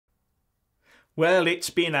Well, it's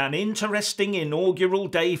been an interesting inaugural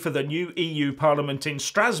day for the new EU Parliament in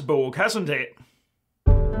Strasbourg, hasn't it?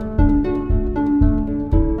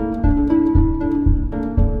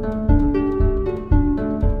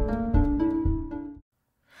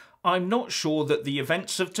 I'm not sure that the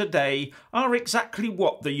events of today are exactly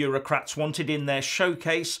what the Eurocrats wanted in their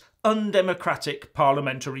showcase, undemocratic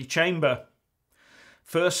parliamentary chamber.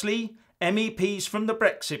 Firstly, MEPs from the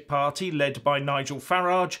Brexit Party, led by Nigel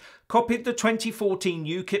Farage, copied the 2014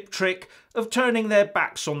 UKIP trick of turning their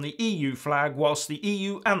backs on the EU flag whilst the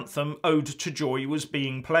EU anthem Ode to Joy was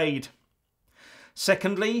being played.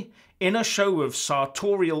 Secondly, in a show of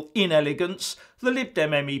sartorial inelegance, the Lib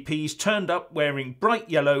Dem MEPs turned up wearing bright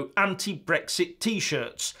yellow anti-Brexit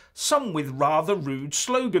t-shirts, some with rather rude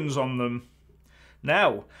slogans on them.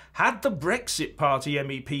 Now, had the Brexit Party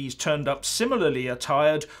MEPs turned up similarly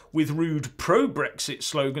attired with rude pro-Brexit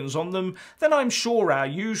slogans on them, then I'm sure our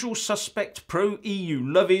usual suspect pro-EU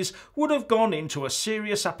luvvies would have gone into a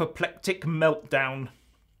serious apoplectic meltdown.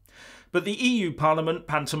 But the EU Parliament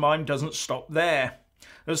pantomime doesn't stop there,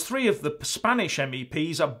 as 3 of the Spanish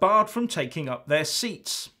MEPs are barred from taking up their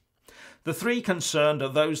seats. The 3 concerned are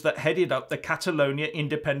those that headed up the Catalonia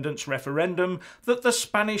independence referendum that the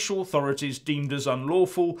Spanish authorities deemed as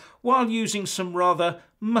unlawful, while using some rather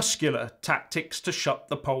muscular tactics to shut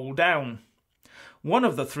the poll down. 1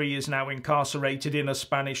 of the 3 is now incarcerated in a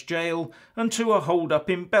Spanish jail, and 2 are holed up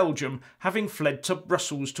in Belgium, having fled to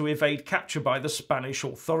Brussels to evade capture by the Spanish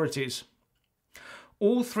authorities.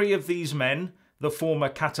 All 3 of these men, the former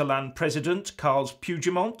Catalan president Carles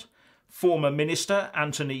Puigdemont, former Minister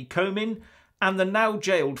Antoni Comín, and the now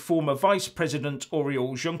jailed former Vice President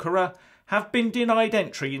Oriol Junqueras, have been denied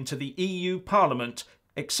entry into the EU Parliament,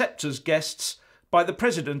 except as guests, by the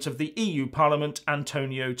President of the EU Parliament,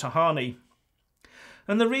 Antonio Tajani.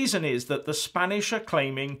 And the reason is that the Spanish are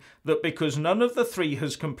claiming that because none of the 3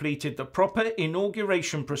 has completed the proper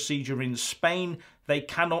inauguration procedure in Spain, they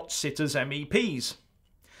cannot sit as MEPs.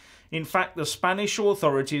 In fact, the Spanish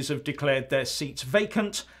authorities have declared their seats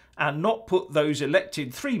vacant and not put those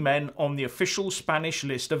elected 3 men on the official Spanish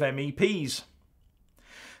list of MEPs.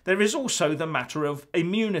 There is also the matter of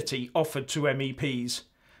immunity offered to MEPs.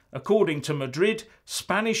 According to Madrid,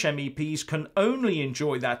 Spanish MEPs can only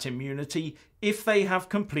enjoy that immunity if they have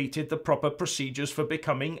completed the proper procedures for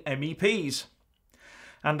becoming MEPs.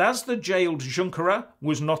 And as the jailed Junqueras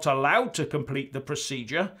was not allowed to complete the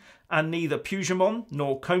procedure, and neither Puigdemont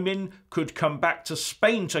nor Comín could come back to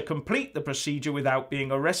Spain to complete the procedure without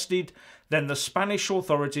being arrested, then the Spanish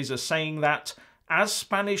authorities are saying that, as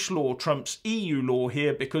Spanish law trumps EU law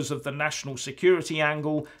here because of the national security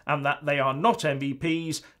angle and that they are not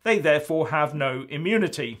MEPs, they therefore have no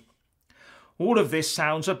immunity. All of this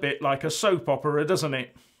sounds a bit like a soap opera, doesn't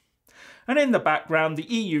it? And in the background, the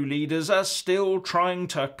EU leaders are still trying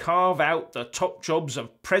to carve out the top jobs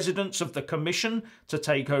of presidents of the Commission to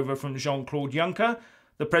take over from Jean-Claude Juncker,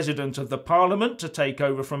 the President of the Parliament to take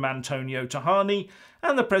over from Antonio Tajani,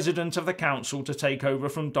 and the President of the Council to take over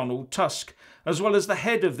from Donald Tusk, as well as the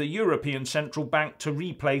head of the European Central Bank to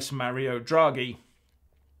replace Mario Draghi.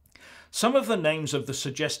 Some of the names of the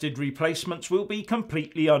suggested replacements will be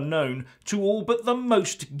completely unknown to all but the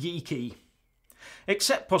most geeky.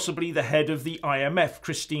 Except possibly the head of the IMF,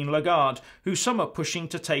 Christine Lagarde, who some are pushing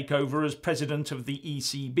to take over as president of the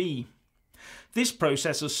ECB. This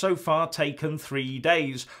process has so far taken 3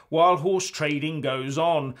 days, while horse trading goes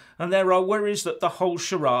on, and there are worries that the whole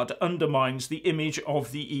charade undermines the image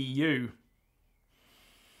of the EU.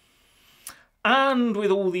 And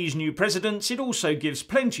with all these new presidents, it also gives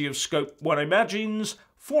plenty of scope, one imagines,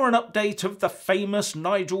 for an update of the famous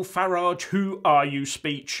Nigel Farage "Who are you"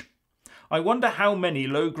 speech. I wonder how many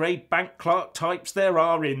low-grade bank clerk types there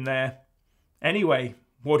are in there. Anyway,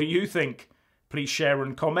 what do you think? Please share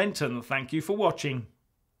and comment, and thank you for watching.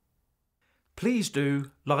 Please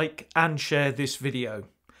do like and share this video,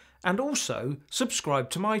 and also subscribe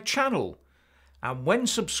to my channel. And when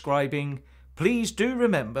subscribing, please do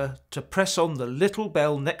remember to press on the little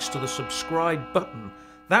bell next to the subscribe button.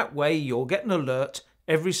 That way you'll get an alert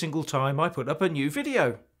every single time I put up a new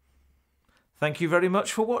video. Thank you very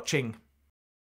much for watching.